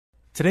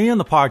Today on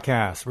the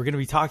podcast, we're going to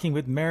be talking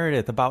with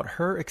Meredith about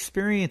her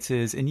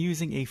experiences in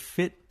using a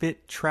Fitbit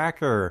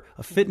tracker,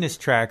 a fitness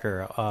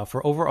tracker,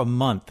 for over a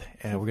month.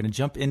 And we're going to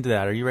jump into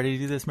that. Are you ready to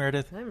do this,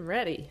 Meredith? I'm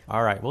ready.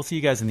 All right. We'll see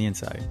you guys on the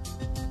inside.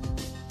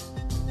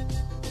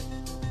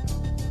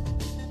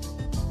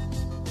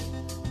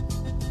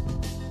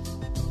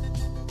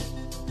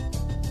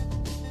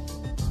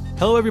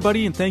 Hello,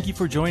 everybody, and thank you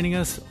for joining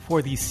us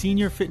for the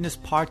Senior Fitness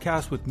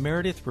Podcast with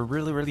Meredith. We're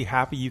really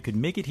happy you could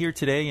make it here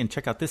today and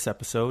check out this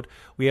episode.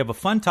 We have a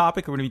fun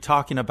topic we're going to be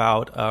talking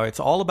about. It's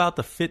all about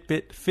the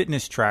Fitbit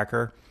fitness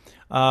tracker.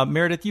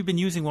 Meredith, you've been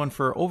using one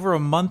for over a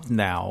month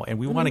now, and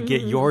we want to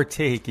get your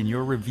take and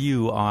your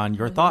review on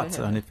your thoughts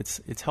on if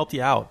it's helped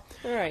you out.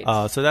 All right.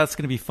 So that's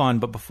going to be fun.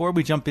 But before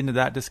we jump into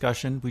that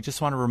discussion, we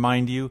just want to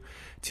remind you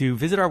to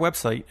visit our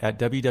website at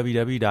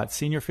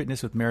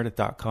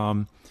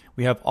www.seniorfitnesswithmeredith.com.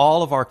 We have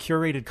all of our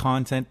curated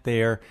content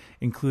there,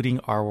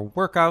 including our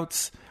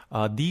workouts,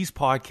 these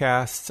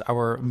podcasts,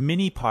 our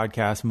mini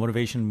podcast,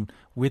 Motivation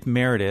with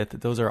Meredith.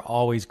 Those are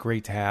always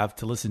great to have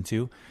to listen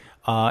to.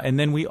 And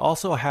then we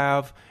also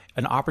have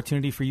an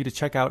opportunity for you to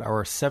check out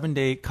our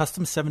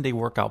custom 7-day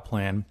workout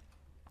plan,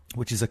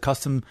 which is a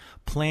custom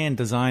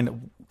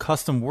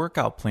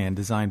workout plan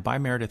designed by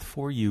Meredith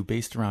for you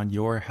based around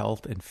your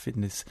health and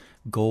fitness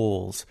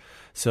goals.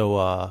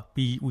 So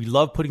we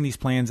love putting these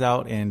plans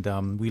out,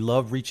 and we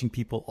love reaching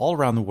people all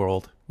around the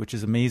world, which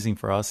is amazing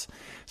for us.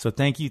 So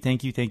thank you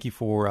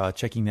for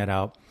checking that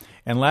out.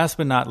 And last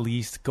but not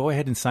least, go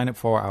ahead and sign up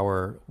for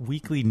our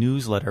weekly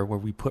newsletter where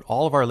we put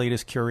all of our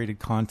latest curated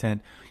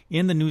content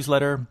in the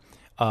newsletter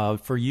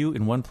for you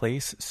in one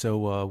place.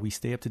 So we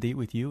stay up to date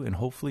with you, and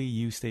hopefully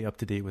you stay up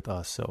to date with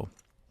us. So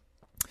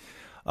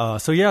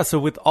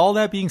with all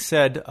that being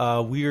said,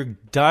 we are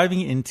diving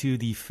into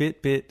the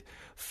Fitbit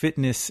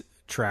fitness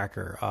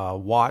tracker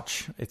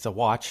watch. It's a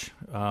watch.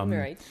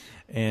 Right.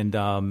 And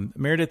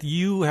Meredith,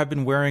 you have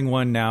been wearing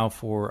one now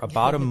for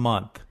about a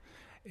month.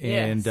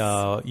 And,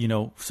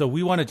 yes. So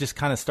we want to just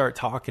kind of start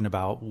talking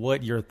about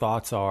what your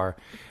thoughts are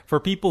for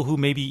people who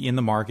may be in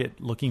the market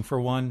looking for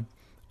one.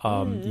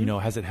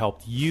 Has it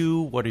helped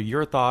you? What are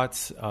your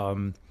thoughts?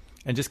 And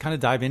just kind of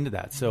dive into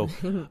that. So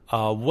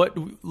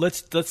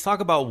let's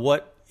talk about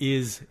what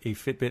is a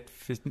Fitbit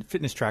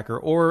fitness tracker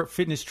or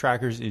fitness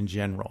trackers in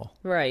general.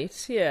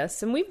 Right.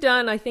 Yes. And we've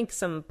done, I think,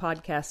 some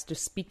podcasts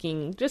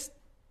just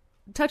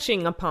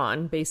touching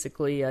upon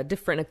basically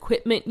different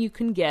equipment you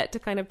can get to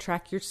kind of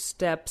track your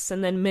steps,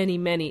 and then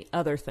many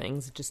other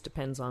things. It just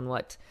depends on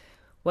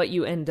what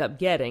you end up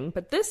getting.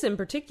 But this in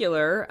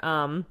particular,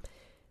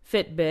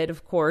 Fitbit,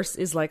 of course,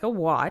 is like a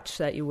watch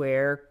that you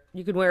wear.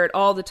 You can wear it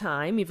all the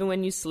time, even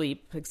when you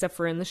sleep, except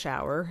for in the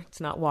shower.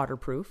 It's not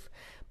waterproof.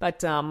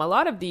 But a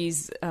lot of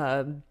these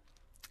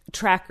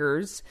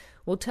trackers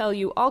will tell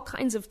you all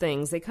kinds of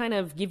things. They kind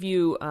of give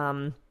you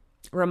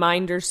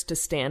reminders to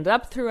stand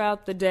up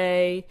throughout the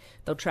day.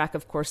 They'll track,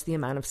 of course, the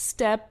amount of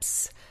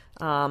steps.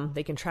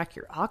 They can track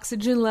your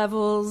oxygen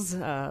levels,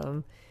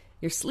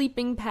 your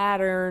sleeping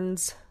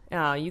patterns.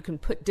 You can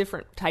put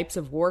different types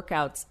of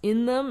workouts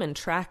in them and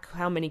track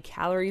how many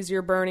calories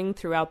you're burning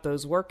throughout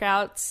those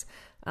workouts.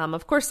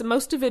 Of course,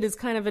 most of it is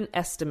kind of an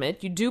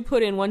estimate. You do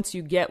put in, once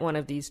you get one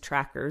of these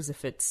trackers,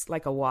 if it's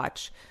like a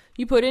watch,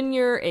 you put in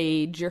your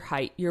age, your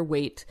height, your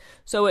weight.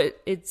 So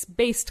it's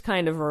based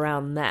kind of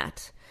around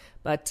that.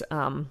 But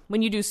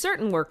when you do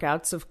certain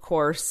workouts, of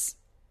course,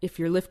 if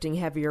you're lifting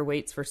heavier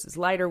weights versus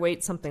lighter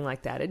weights, something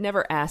like that, it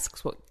never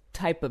asks what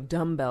type of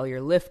dumbbell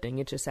you're lifting.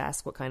 It just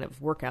asks what kind of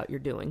workout you're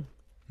doing.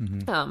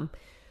 Mm-hmm.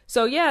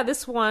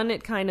 This one,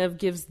 it kind of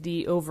gives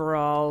the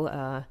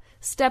overall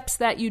steps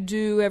that you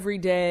do every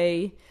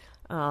day.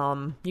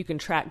 You can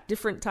track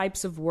different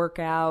types of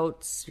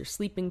workouts, your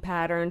sleeping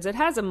patterns. It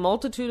has a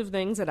multitude of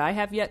things that I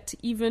have yet to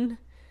even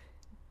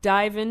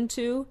dive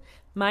into.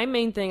 My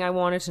main thing, I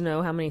wanted to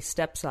know how many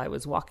steps I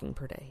was walking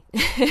per day.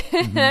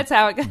 Mm-hmm. That's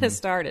how it kind of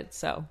started.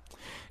 So,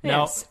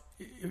 now, yes.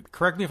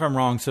 Correct me if I'm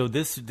wrong. So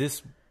this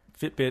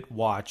Fitbit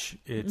watch,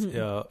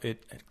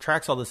 it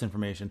tracks all this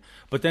information,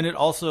 but then it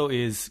also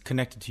is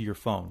connected to your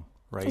phone,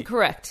 right?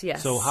 Correct.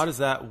 Yes. So how does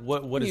that?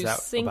 What is that about?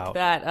 You sync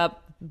that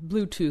up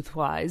Bluetooth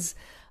wise,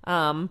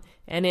 and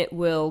it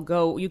will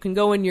go. You can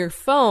go in your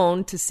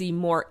phone to see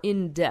more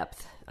in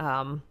depth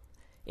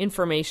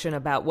information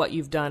about what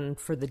you've done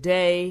for the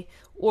day,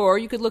 or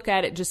you could look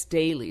at it just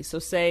daily. So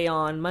say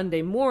on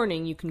Monday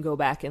morning, you can go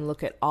back and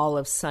look at all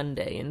of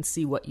Sunday and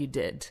see what you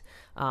did.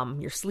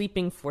 Your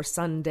sleeping for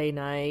Sunday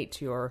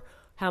night, your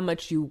how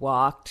much you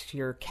walked,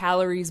 your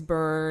calories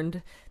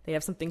burned. They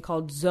have something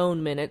called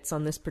zone minutes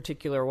on this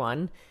particular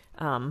one.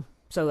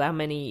 So how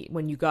many,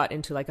 when you got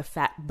into like a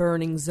fat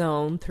burning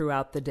zone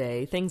throughout the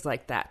day, things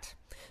like that.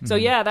 So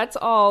yeah, that's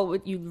all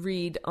what you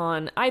read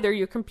on either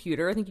your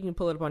computer. I think you can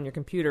pull it up on your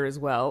computer as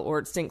well, or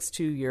it syncs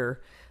to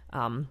your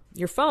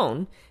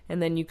phone,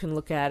 and then you can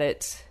look at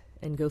it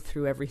and go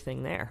through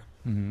everything there.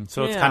 Mm-hmm.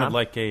 So it's kind of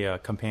like a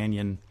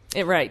companion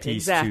right,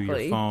 piece exactly.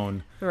 to your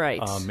phone. Right.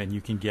 And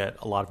you can get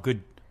a lot of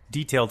good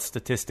detailed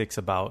statistics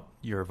about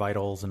your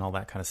vitals and all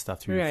that kind of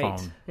stuff through your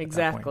phone.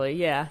 Exactly.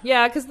 Yeah.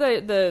 Because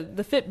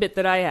the Fitbit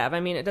that I have,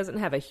 I mean, it doesn't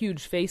have a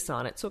huge face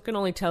on it, so it can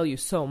only tell you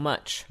so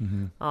much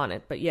on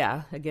it. But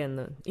yeah, again,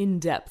 the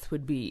in-depth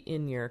would be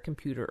in your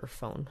computer or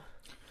phone.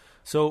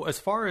 So as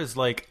far as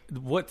like,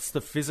 what's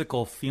the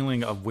physical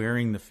feeling of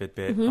wearing the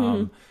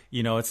Fitbit?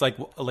 You know, it's like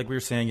we were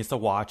saying, it's a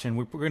watch, and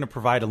we're going to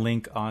provide a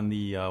link on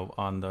the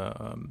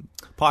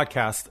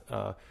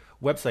podcast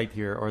website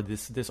here, or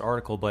this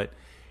article, but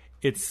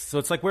it's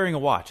like wearing a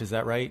watch. Is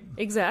that right?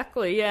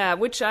 Exactly. Yeah.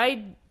 Which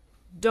I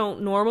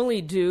don't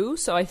normally do.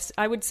 So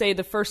I would say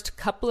the first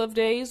couple of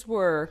days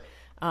were,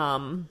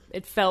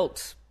 it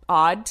felt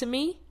odd to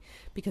me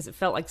because it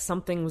felt like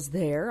something was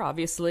there,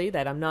 obviously,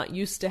 that I'm not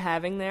used to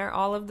having there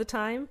all of the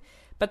time.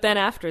 But then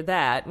after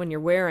that, when you're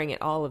wearing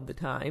it all of the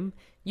time,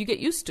 you get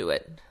used to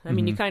it. I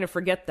mean, you kind of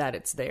forget that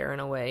it's there in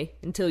a way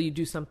until you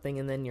do something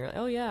and then you're like,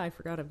 oh yeah, I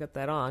forgot I've got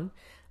that on.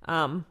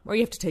 Or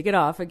you have to take it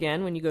off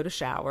again when you go to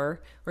shower,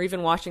 or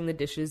even washing the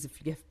dishes.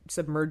 If you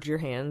submerge your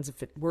hands,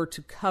 if it were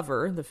to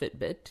cover the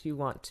Fitbit, you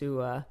want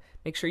to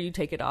make sure you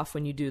take it off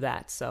when you do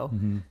that. So,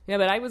 yeah,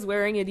 but I was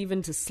wearing it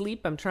even to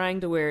sleep. I'm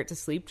trying to wear it to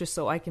sleep just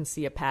so I can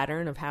see a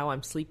pattern of how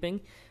I'm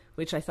sleeping,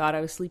 which I thought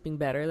I was sleeping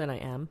better than I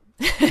am.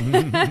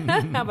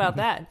 How about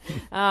that?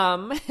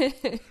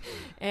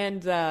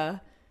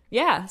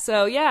 Yeah,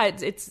 so yeah,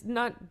 it's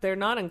not, they're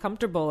not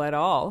uncomfortable at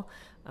all.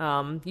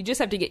 You just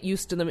have to get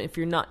used to them if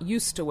you're not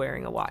used to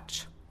wearing a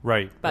watch.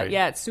 Right. But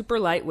yeah, it's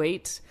super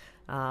lightweight.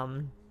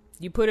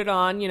 You put it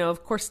on,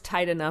 of course,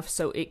 tight enough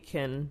so it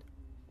can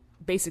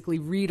basically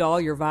read all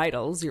your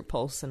vitals, your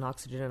pulse and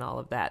oxygen and all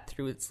of that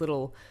through its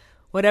little,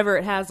 whatever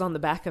it has on the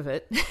back of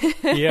it.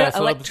 Yeah.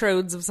 So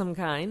electrodes of some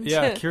kind.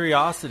 Yeah.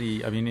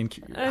 Curiosity. I mean,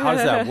 how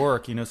does that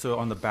work? So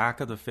on the back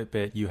of the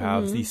Fitbit, you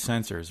have these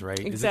sensors, right?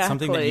 Exactly. Is it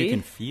something that you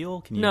can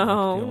feel? Can you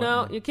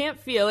No, you can't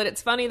feel it.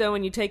 It's funny though,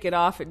 when you take it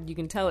off, you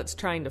can tell it's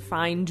trying to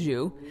find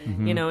you,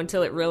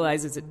 until it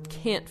realizes it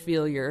can't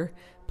feel your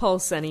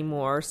pulse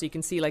anymore. So you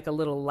can see like a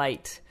little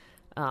light,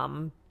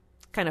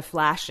 kind of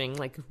flashing,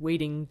 like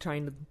waiting,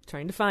 trying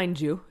to find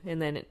you. And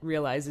then it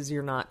realizes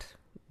you're not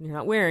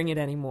wearing it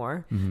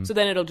anymore. So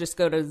then it'll just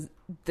go to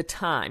the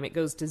time. It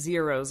goes to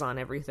zeros on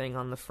everything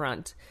on the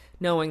front,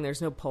 knowing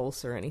there's no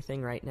pulse or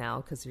anything right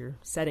now because you're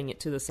setting it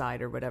to the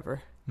side or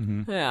whatever.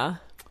 Yeah.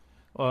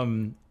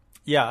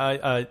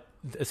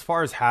 As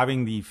far as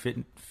having the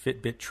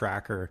Fitbit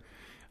tracker,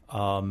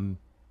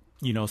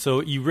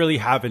 so you really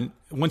haven't,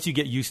 once you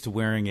get used to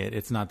wearing it,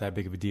 it's not that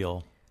big of a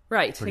deal.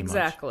 Right,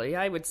 exactly,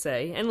 I would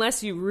say.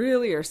 Unless you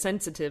really are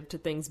sensitive to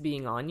things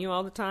being on you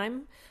all the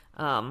time.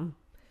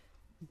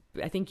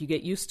 I think you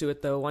get used to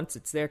it, though, once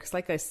it's there. Because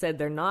like I said,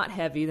 they're not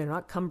heavy. They're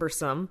not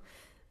cumbersome.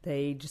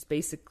 They just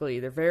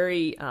basically, they're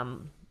very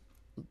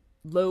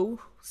low.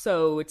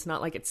 So it's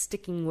not like it's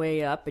sticking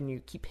way up and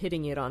you keep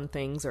hitting it on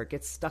things or it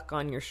gets stuck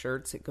on your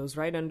shirts. It goes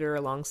right under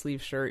a long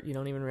sleeve shirt. You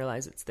don't even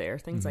realize it's there.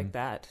 Things like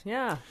that.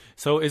 Yeah.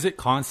 So is it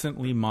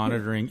constantly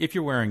monitoring, if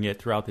you're wearing it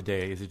throughout the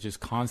day, is it just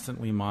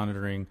constantly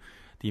monitoring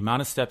the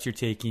amount of steps you're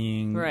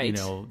taking, right.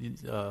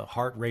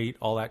 Heart rate,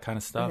 all that kind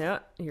of stuff? Yeah,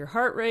 your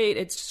heart rate.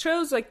 It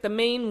shows like the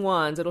main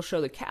ones. It'll show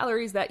the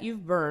calories that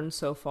you've burned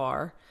so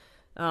far,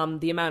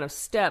 the amount of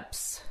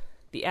steps,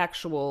 the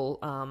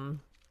actual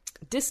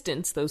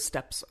distance those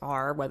steps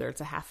are, whether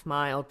it's a half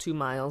mile, 2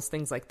 miles,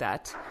 things like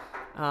that.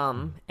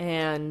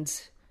 And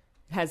it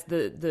has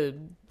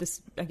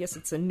this, I guess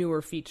it's a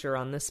newer feature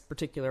on this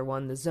particular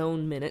one, the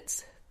zone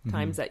minutes,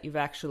 times that you've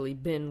actually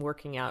been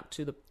working out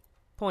to the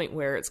point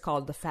where it's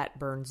called the fat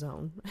burn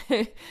zone.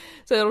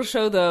 So it'll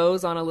show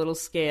those on a little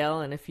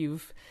scale, and if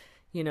you've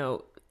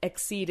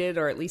exceeded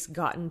or at least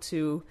gotten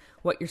to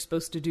what you're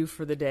supposed to do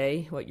for the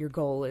day, what your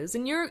goal is,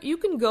 and you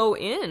can go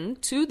in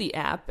to the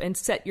app and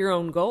set your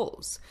own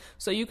goals.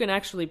 So you can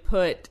actually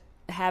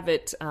have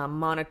it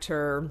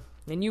monitor,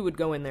 and you would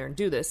go in there and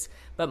do this,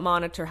 but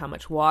monitor how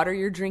much water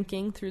you're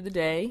drinking through the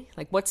day.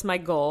 Like, what's my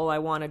goal? I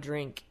want to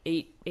drink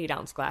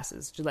 8-ounce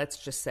glasses, let's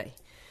just say.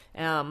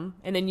 And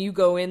then you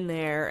go in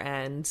there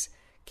and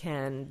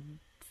can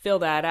fill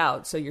that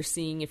out. So you're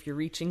seeing if you're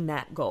reaching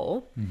that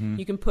goal.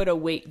 You can put a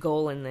weight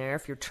goal in there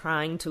if you're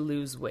trying to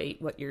lose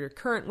weight, what your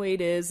current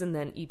weight is, and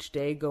then each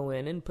day go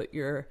in and put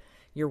your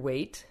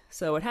weight.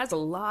 So it has a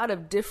lot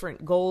of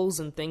different goals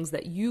and things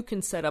that you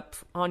can set up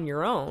on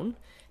your own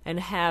and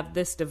have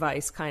this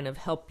device kind of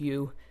help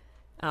you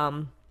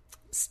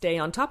stay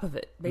on top of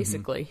it,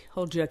 basically.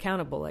 Hold you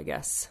accountable, I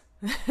guess.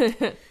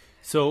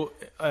 So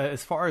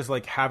as far as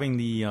like having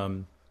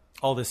the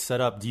all this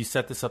set up, do you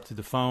set this up to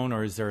the phone,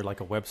 or is there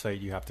like a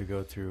website you have to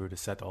go through to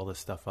set all this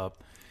stuff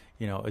up?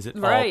 Is it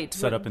all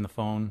set up in the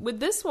phone? With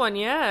this one,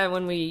 yeah,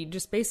 when we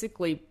just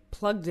basically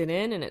plugged it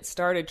in and it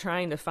started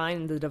trying to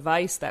find the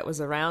device that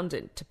was around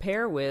it to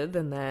pair with,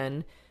 and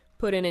then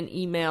put in an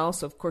email.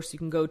 So of course you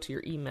can go to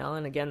your email,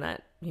 and again,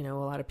 that a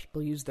lot of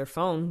people use their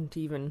phone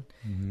to even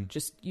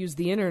just use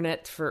the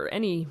internet for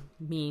any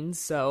means.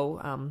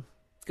 So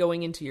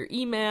going into your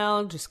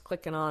email, just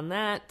clicking on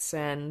that,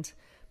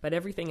 but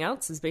everything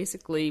else is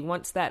basically,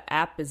 once that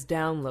app is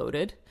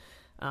downloaded,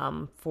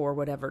 for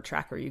whatever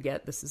tracker you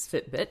get. This is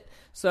Fitbit.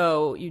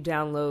 So you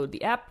download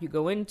the app, you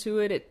go into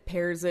it, it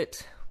pairs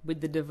it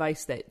with the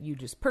device that you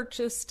just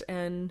purchased,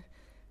 and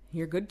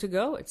you're good to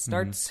go. It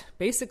starts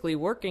basically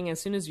working as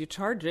soon as you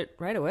charge it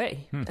right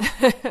away.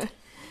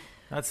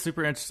 That's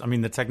super interesting. I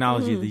mean, the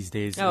technology these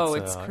days,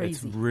 it's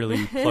crazy. It's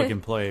really plug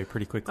and play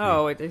pretty quickly.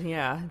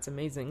 It's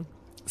amazing.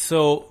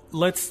 So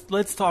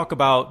let's talk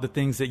about the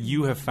things that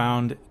you have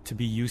found to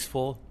be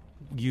useful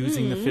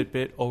using the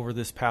Fitbit over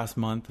this past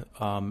month.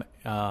 And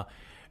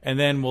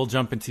then we'll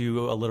jump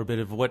into a little bit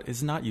of what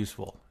is not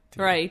useful.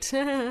 Right.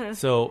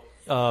 So,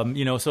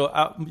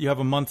 you have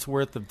a month's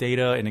worth of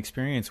data and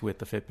experience with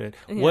the Fitbit.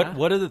 Yeah.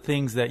 What are the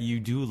things that you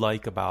do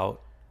like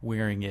about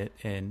wearing it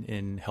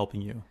and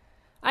helping you?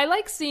 I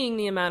like seeing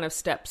the amount of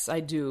steps I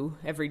do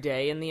every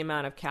day and the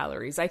amount of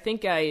calories. I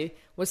think I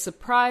was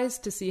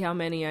surprised to see how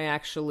many how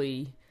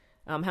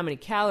many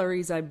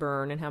calories I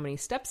burn and how many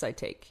steps I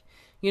take.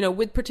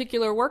 With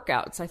particular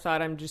workouts, I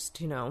thought I'm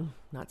just,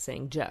 not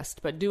saying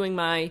just, but doing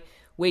my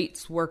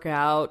weights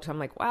workout, I'm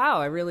like, wow,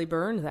 I really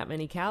burned that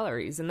many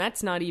calories. And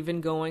that's not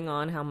even going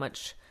on how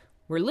much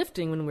we're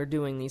lifting when we're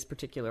doing these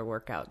particular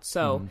workouts.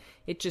 So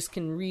it just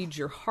can read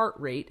your heart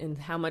rate and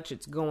how much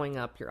it's going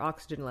up, your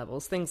oxygen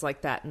levels, things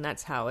like that. And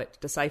that's how it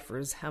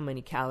deciphers how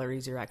many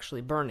calories you're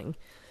actually burning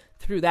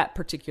through that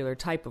particular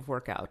type of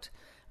workout.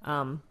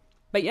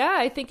 But yeah,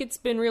 I think it's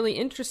been really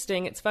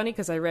interesting. It's funny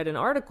because I read an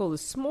article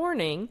this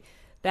morning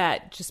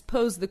that just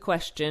posed the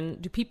question,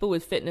 do people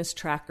with fitness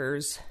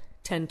trackers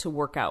tend to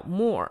work out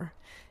more?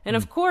 And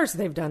of course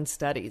they've done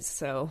studies.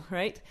 So,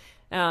 right?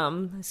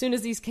 As soon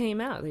as these came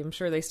out, I'm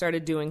sure they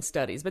started doing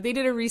studies. But they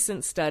did a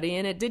recent study,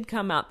 and it did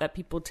come out that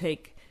people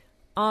take,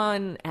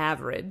 on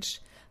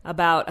average,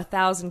 about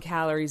 1,000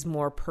 calories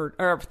more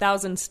or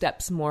 1,000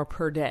 steps more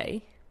per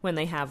day when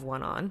they have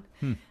one on.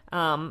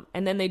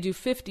 And then they do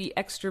 50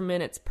 extra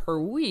minutes per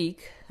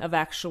week of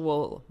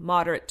actual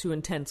moderate to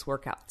intense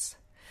workouts.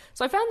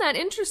 So I found that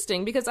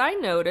interesting because I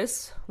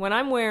notice when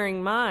I'm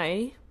wearing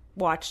my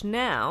watch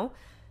now,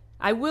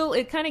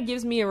 it kind of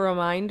gives me a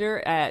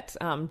reminder at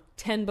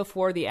 10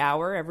 before the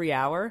hour, every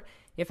hour,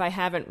 if I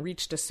haven't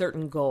reached a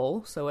certain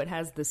goal. So it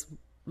has this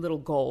little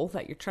goal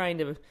that you're trying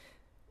to,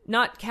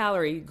 not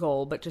calorie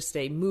goal, but just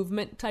a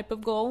movement type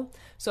of goal.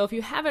 So if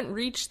you haven't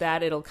reached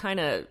that, it'll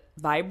kind of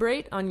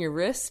vibrate on your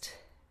wrist,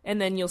 and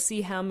then you'll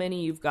see how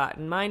many you've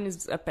gotten. Mine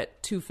is up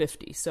at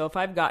 250. So if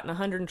I've gotten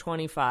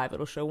 125,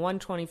 it'll show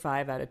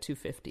 125 out of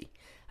 250.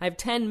 I have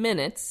 10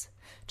 minutes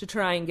to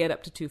try and get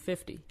up to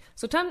 250.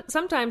 So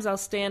sometimes I'll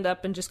stand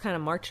up and just kind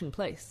of march in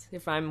place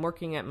if I'm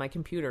working at my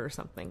computer or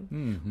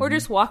something. Or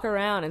just walk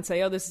around and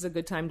say, oh, this is a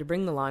good time to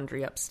bring the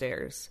laundry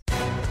upstairs.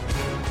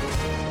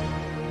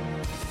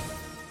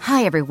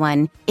 Hi,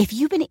 everyone. If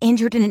you've been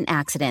injured in an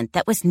accident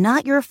that was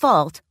not your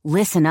fault,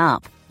 listen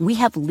up. We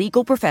have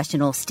legal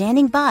professionals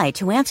standing by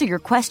to answer your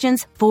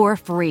questions for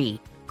free.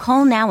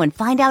 Call now and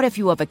find out if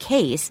you have a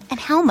case and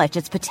how much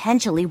it's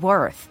potentially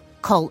worth.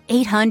 Call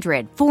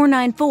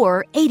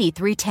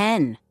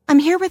 800-494-8310. I'm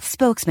here with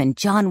spokesman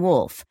John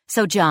Wolf.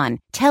 So, John,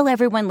 tell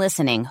everyone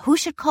listening who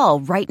should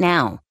call right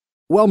now.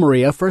 Well,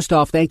 Maria, first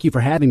off, thank you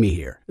for having me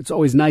here. It's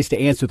always nice to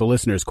answer the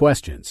listeners'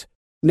 questions.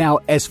 Now,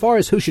 as far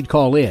as who should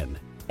call in,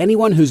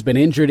 anyone who's been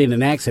injured in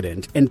an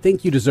accident and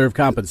think you deserve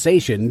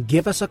compensation,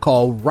 give us a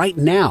call right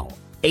now.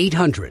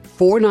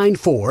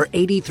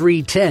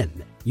 800-494-8310.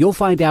 You'll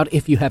find out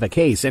if you have a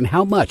case and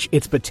how much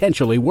it's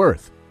potentially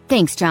worth.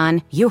 Thanks,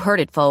 John. You heard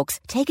it,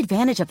 folks. Take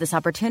advantage of this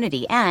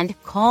opportunity and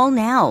call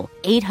now.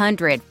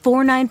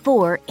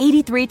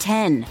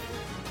 800-494-8310.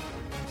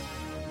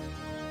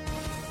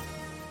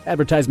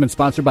 Advertisement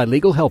sponsored by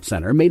Legal Help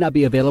Center. May not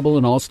be available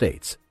in all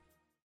states.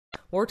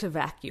 Or to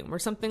vacuum or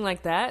something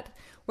like that,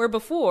 where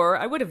before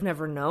I would have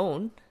never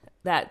known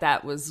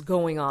that was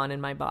going on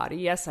in my body.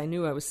 Yes, I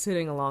knew I was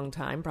sitting a long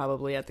time,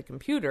 probably at the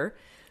computer,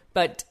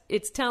 but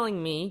it's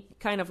telling me,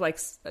 kind of like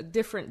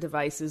different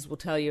devices will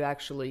tell you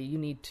actually you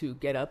need to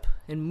get up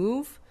and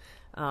move.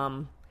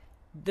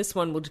 This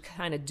one will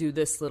kind of do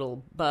this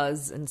little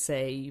buzz and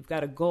say you've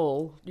got a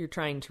goal you're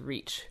trying to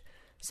reach.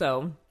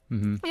 So,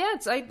 yeah,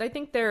 I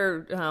think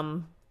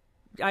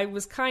I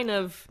was kind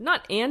of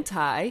not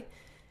anti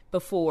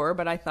before,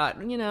 but I thought,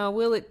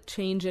 will it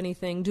change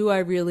anything? Do I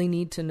really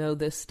need to know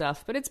this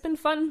stuff? But it's been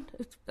fun.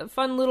 It's a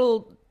fun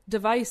little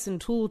device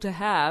and tool to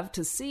have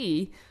to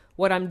see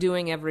what I'm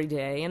doing every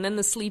day. And then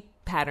the sleep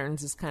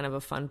patterns is kind of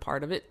a fun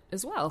part of it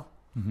as well.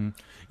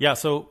 Yeah,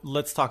 so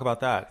let's talk about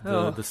that,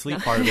 the sleep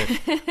part of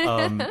it.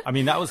 I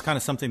mean, that was kind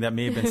of something that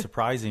may have been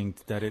surprising,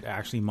 that it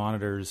actually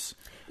monitors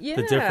the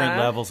different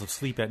levels of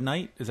sleep at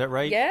night. Is that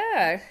right?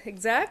 Yeah,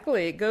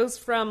 exactly. It goes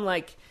from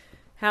like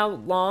how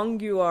long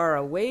you are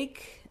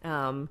awake,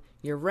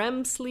 your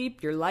REM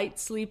sleep, your light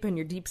sleep, and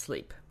your deep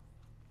sleep.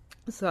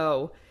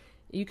 So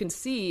you can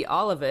see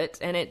all of it,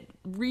 and it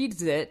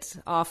reads it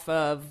off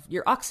of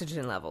your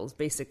oxygen levels,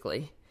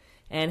 basically,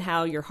 and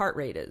how your heart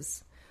rate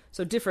is.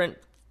 So different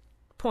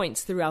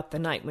points throughout the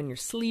night when you're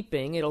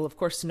sleeping, it'll, of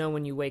course, know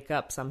when you wake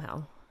up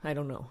somehow I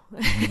don't know.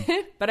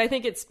 But I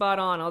think it's spot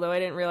on, although I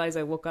didn't realize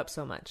I woke up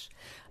so much.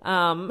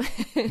 And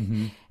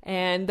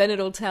then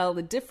it'll tell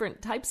the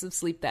different types of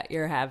sleep that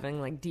you're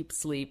having, like deep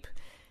sleep.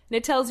 And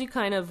it tells you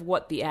kind of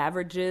what the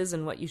average is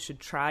and what you should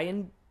try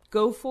and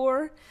go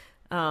for.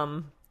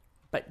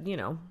 But,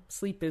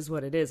 sleep is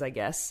what it is, I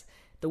guess.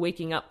 The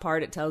waking up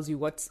part, it tells you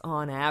what's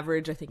on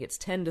average. I think it's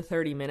 10 to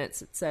 30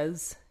 minutes, it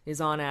says,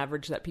 is on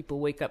average that people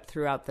wake up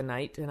throughout the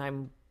night. And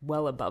I'm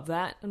well above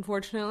that,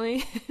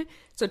 unfortunately.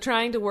 So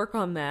trying to work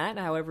on that,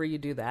 however you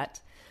do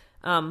that.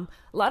 A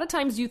lot of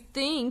times you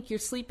think you're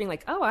sleeping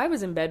like, oh, I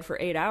was in bed for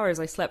 8 hours.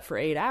 I slept for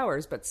 8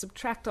 hours. But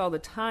subtract all the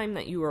time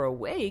that you were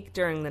awake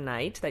during the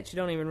night that you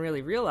don't even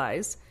really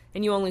realize.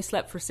 And you only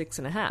slept for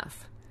 6.5,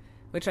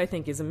 which I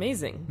think is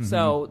amazing.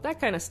 So that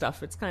kind of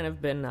stuff, it's kind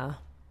of been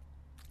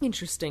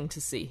interesting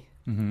to see.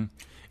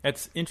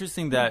 It's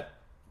interesting that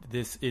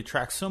it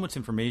tracks so much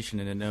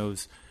information, and it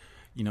knows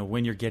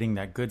when you're getting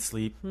that good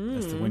sleep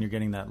as to when you're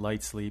getting that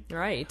light sleep.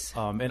 Right.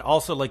 And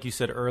also, like you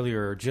said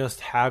earlier, just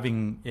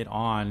having it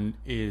on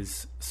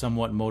is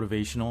somewhat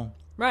motivational.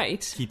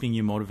 Right. Keeping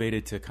you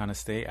motivated to kind of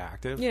stay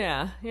active.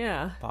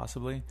 Yeah.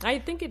 Possibly. I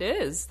think it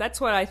is.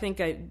 That's what I think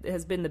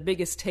has been the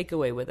biggest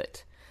takeaway with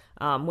it.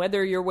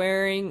 Whether you're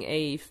wearing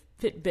a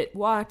Fitbit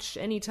watch,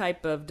 any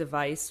type of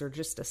device, or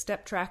just a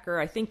step tracker,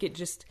 I think it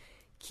just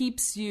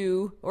keeps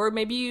you, or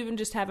maybe you even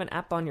just have an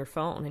app on your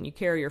phone and you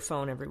carry your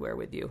phone everywhere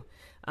with you.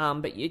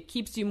 But it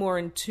keeps you more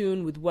in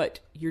tune with what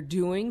you're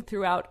doing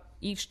throughout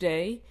each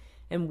day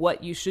and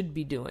what you should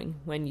be doing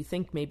when you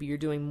think maybe you're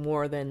doing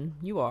more than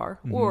you are.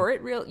 Or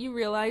you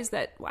realize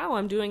that, wow,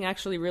 I'm doing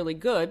actually really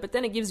good, but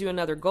then it gives you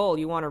another goal.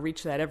 You want to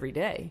reach that every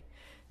day.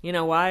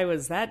 Why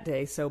was that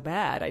day so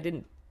bad? I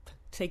didn't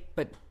take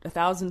but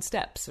 1,000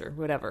 steps or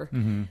whatever.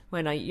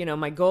 When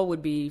my goal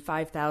would be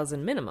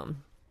 5,000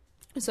 minimum.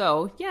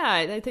 So, yeah,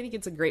 I think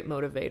it's a great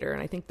motivator,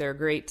 and I think they're a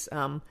great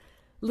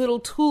little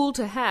tool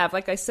to have.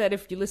 Like I said,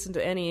 if you listen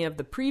to any of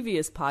the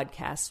previous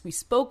podcasts, we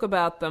spoke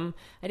about them.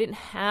 I didn't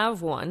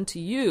have one to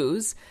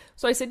use,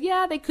 so I said,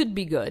 yeah, they could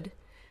be good.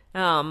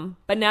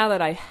 But now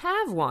that I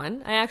have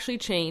one, I actually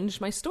changed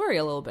my story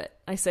a little bit.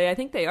 I say I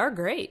think they are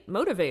great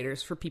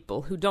motivators for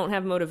people who don't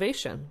have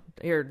motivation.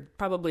 They're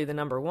probably the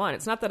number one.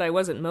 It's not that I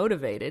wasn't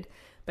motivated,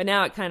 but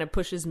now it kind of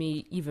pushes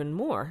me even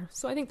more.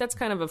 So I think that's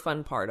kind of a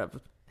fun part of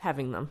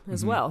having them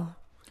as well.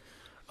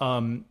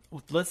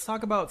 Let's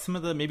talk about some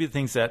of the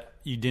things that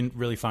you didn't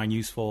really find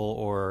useful,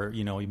 or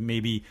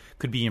maybe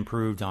could be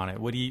improved on it.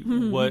 What do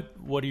you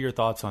what are your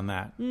thoughts on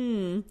that?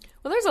 Well,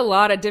 there's a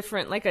lot of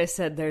different, like I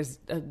said, there's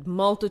a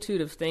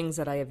multitude of things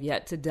that I have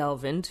yet to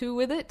delve into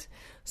with it.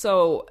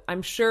 So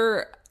I'm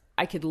sure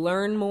I could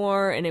learn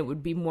more and it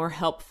would be more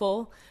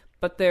helpful.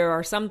 But there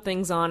are some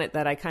things on it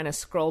that I kind of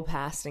scroll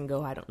past and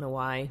go, I don't know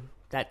why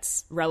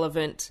that's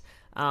relevant.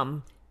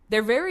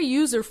 They're very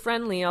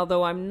user-friendly,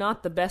 although I'm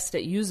not the best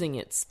at using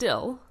it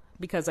still,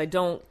 because I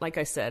don't, like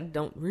I said,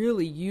 don't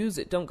really use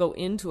it, don't go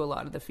into a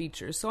lot of the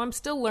features. So I'm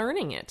still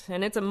learning it,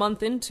 and it's a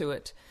month into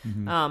it.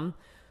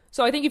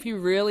 So I think if you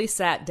really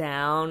sat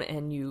down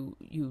and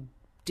you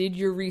did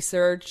your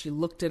research, you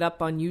looked it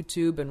up on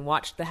YouTube and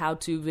watched the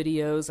how-to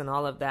videos and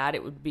all of that,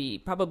 it would be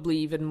probably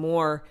even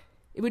more...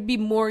 It would be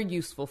more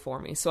useful for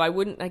me. So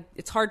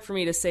it's hard for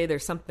me to say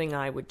there's something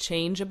I would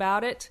change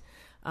about it.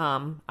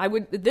 I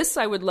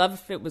would love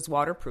if it was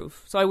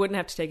waterproof, so I wouldn't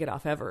have to take it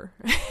off ever.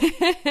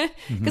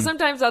 Because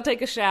sometimes I'll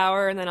take a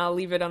shower and then I'll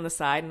leave it on the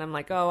side and I'm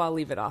like, oh, I'll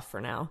leave it off for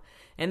now.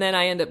 And then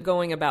I end up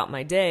going about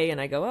my day and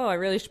I go, oh, I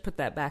really should put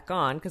that back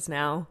on, because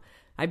now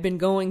I've been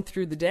going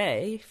through the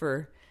day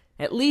for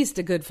at least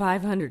a good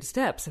 500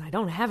 steps and I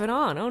don't have it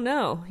on. Oh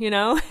no,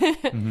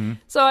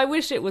 So I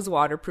wish it was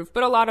waterproof,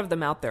 but a lot of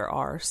them out there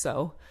are.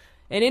 So,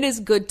 and it is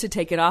good to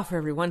take it off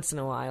every once in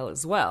a while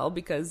as well,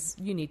 because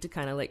you need to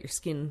kind of let your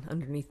skin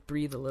underneath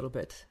breathe a little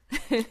bit.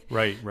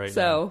 Right.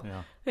 So,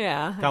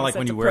 yeah. Kind of like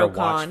when you wear a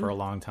watch for a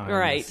long time.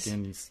 Right. The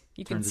skin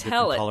you can turns a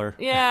tell different it. Color.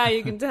 Yeah,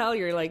 you can tell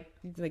your like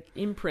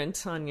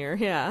imprint on your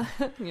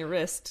your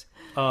wrist.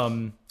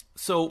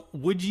 So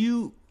would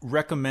you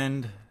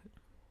recommend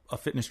a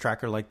fitness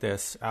tracker like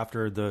this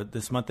after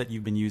this month that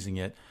you've been using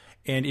it?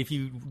 And if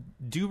you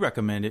do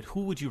recommend it,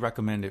 who would you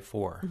recommend it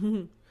for?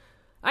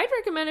 I'd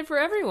recommend it for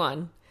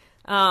everyone,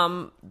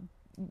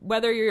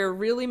 whether you're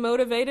really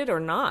motivated or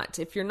not.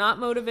 If you're not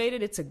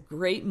motivated, it's a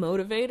great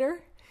motivator.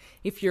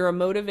 If you're a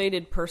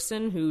motivated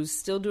person who's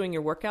still doing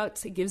your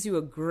workouts, it gives you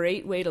a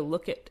great way to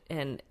look at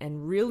and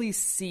really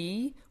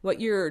see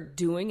what you're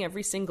doing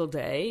every single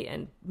day.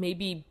 And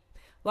maybe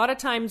a lot of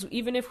times,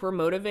 even if we're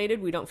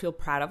motivated, we don't feel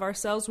proud of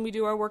ourselves when we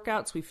do our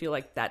workouts. We feel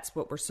like that's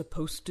what we're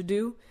supposed to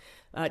do.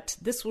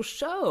 This will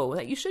show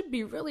that you should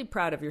be really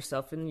proud of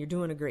yourself and you're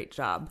doing a great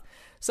job.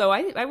 So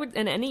I would,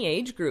 in any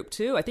age group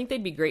too, I think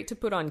they'd be great to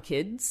put on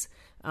kids.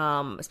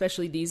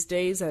 especially these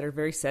days that are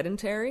very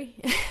sedentary,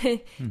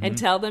 and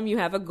tell them you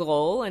have a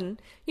goal.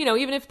 And,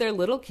 even if they're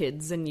little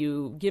kids and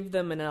you give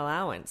them an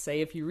allowance,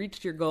 say if you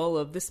reached your goal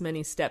of this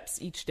many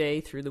steps each day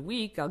through the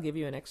week, I'll give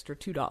you an extra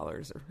 $2.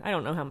 Or I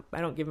don't know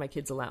I don't give my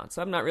kids allowance,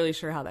 so I'm not really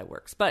sure how that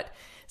works. But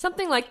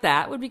something like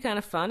that would be kind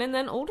of fun. And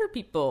then older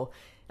people,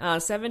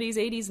 70s,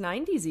 80s,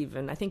 90s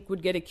even, I think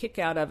would get a kick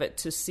out of it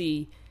to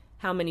see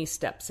how many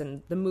steps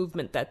and the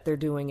movement that they're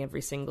doing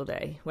every single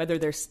day, whether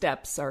their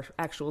steps are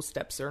actual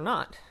steps or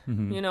not,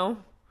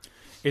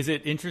 Is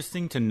it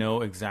interesting to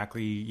know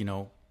exactly,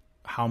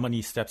 how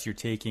many steps you're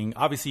taking?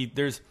 Obviously,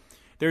 there's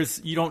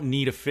you don't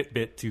need a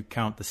Fitbit to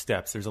count the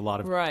steps. There's a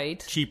lot of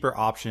cheaper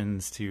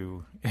options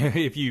to,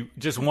 if you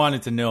just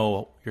wanted to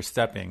know your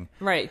stepping.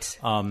 Right.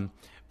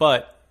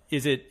 But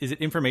is it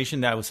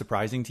information that was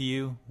surprising to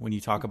you when you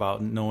talk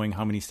about knowing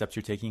how many steps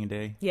you're taking a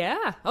day?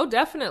 Yeah. Oh,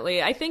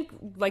 definitely. I think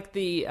like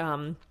the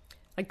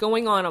like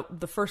going on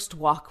the first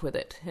walk with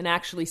it and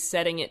actually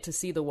setting it to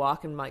see the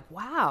walk, and like,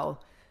 wow,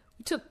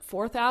 we took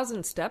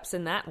 4,000 steps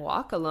in that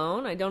walk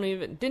alone. I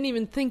didn't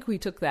even think we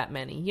took that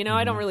many.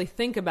 I don't really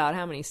think about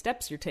how many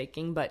steps you're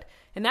taking,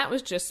 and that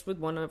was just with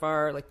one of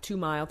our like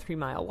 2-mile,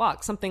 3-mile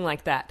walks, something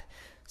like that.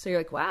 So you're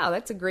like, wow,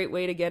 that's a great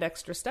way to get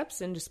extra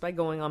steps in just by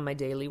going on my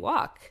daily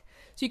walk.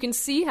 So you can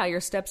see how your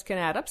steps can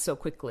add up so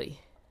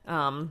quickly,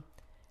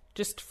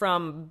 just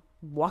from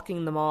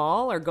walking the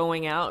mall or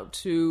going out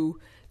to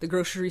the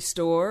grocery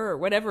store or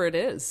whatever it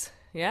is.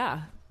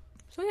 Yeah.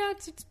 So yeah,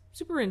 it's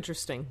super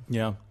interesting.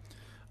 Yeah.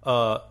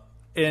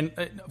 And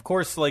of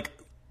course, like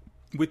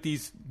with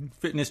these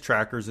fitness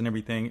trackers and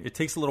everything, it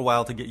takes a little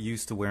while to get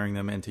used to wearing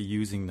them and to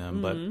using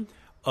them.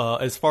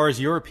 But as far as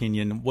your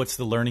opinion, what's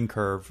the learning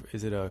curve?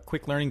 Is it a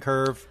quick learning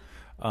curve?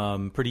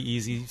 Pretty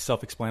easy,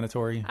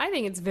 self-explanatory? I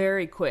think it's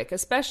very quick,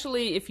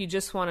 especially if you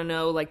just want to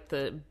know like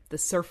the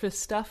surface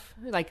stuff,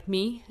 like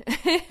me.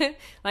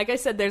 Like I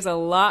said, there's a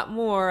lot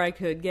more I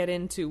could get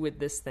into with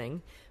this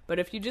thing. But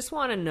if you just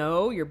want to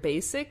know your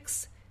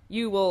basics,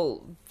 you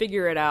will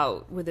figure it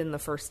out within the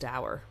first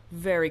hour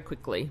very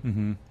quickly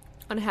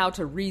on how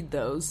to read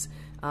those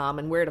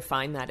and where to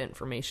find that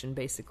information,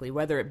 basically,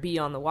 whether it be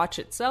on the watch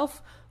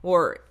itself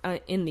or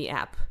in the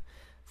app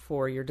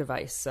for your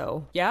device.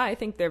 So, yeah, I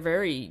think they're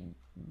very,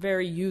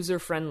 very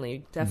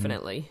user-friendly,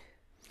 definitely.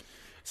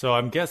 So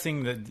I'm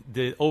guessing that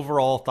the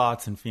overall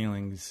thoughts and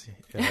feelings,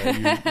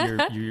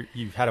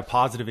 you've had a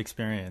positive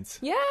experience.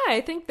 Yeah,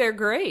 I think they're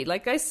great.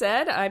 Like I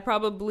said, I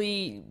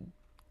probably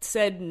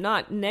said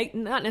not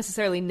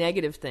necessarily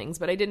negative things,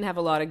 but I didn't have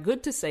a lot of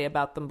good to say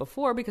about them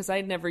before because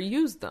I'd never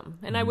used them.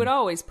 And I would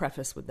always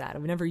preface with that.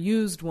 I've never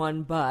used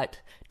one, but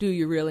do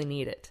you really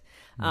need it?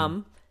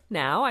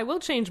 Now I will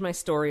change my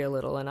story a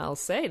little, and I'll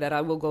say that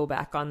I will go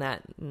back on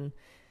that and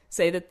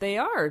say that they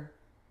are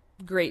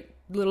great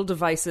little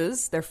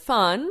devices. They're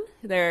fun,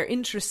 they're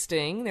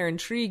interesting, they're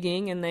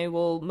intriguing, and they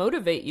will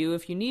motivate you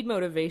if you need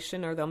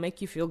motivation, or they'll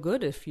make you feel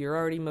good if you're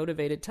already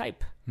motivated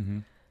type.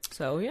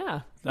 So,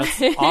 yeah.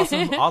 That's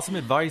awesome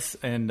advice,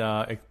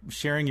 and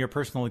sharing your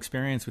personal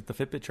experience with the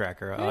Fitbit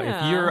tracker.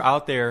 If you're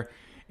out there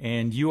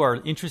and you are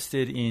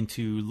interested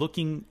into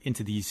looking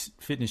into these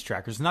fitness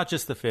trackers, not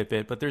just the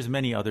Fitbit, but there's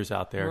many others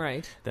out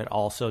there that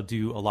also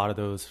do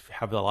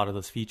have a lot of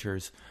those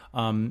features.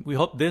 We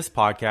hope this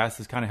podcast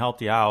has kind of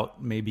helped you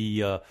out,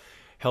 maybe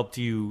helped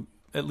you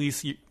at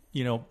least,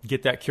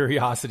 get that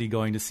curiosity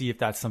going to see if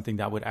that's something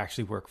that would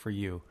actually work for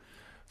you.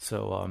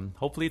 So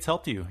hopefully it's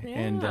helped you. Yeah.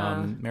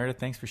 And Meredith,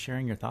 thanks for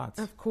sharing your thoughts.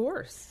 Of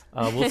course.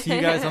 We'll see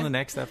you guys on the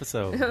next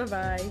episode.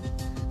 Bye.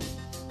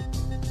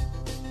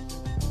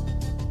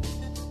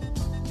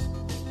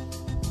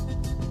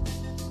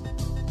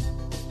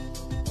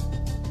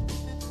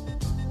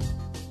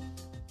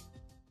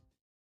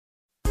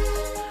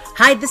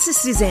 Hi, this is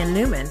Suzanne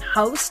Newman,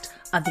 host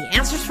of the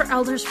Answers for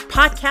Elders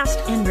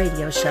podcast and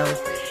radio show.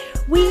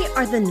 We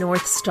are the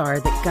North Star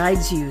that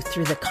guides you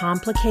through the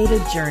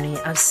complicated journey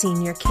of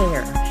senior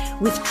care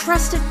with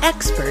trusted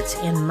experts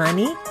in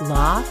money,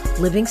 law,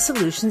 living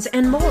solutions,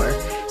 and more.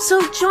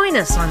 So join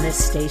us on this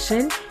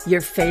station,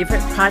 your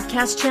favorite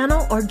podcast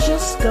channel, or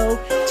just go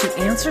to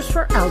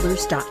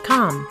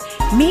AnswersForElders.com.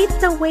 Meet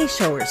the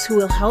Wayshowers who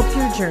will help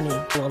your journey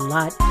go a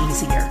lot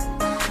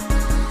easier.